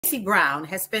Casey Brown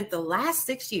has spent the last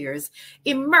 6 years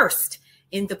immersed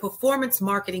in the performance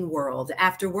marketing world.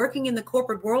 After working in the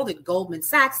corporate world at Goldman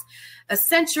Sachs,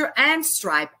 Accenture, and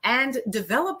Stripe, and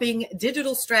developing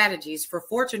digital strategies for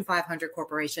Fortune 500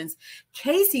 corporations,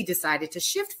 Casey decided to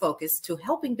shift focus to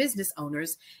helping business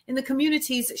owners in the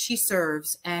communities she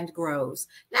serves and grows.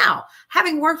 Now,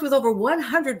 having worked with over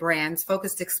 100 brands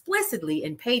focused explicitly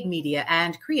in paid media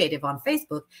and creative on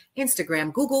Facebook,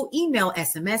 Instagram, Google, email,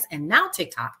 SMS, and now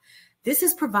TikTok, this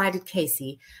has provided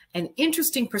Casey an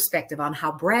interesting perspective on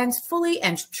how brands fully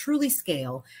and truly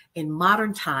scale in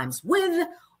modern times with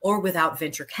or without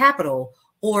venture capital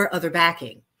or other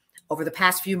backing. Over the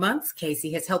past few months,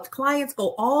 Casey has helped clients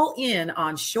go all in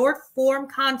on short form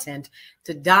content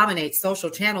to dominate social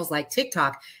channels like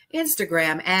TikTok,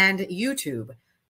 Instagram, and YouTube.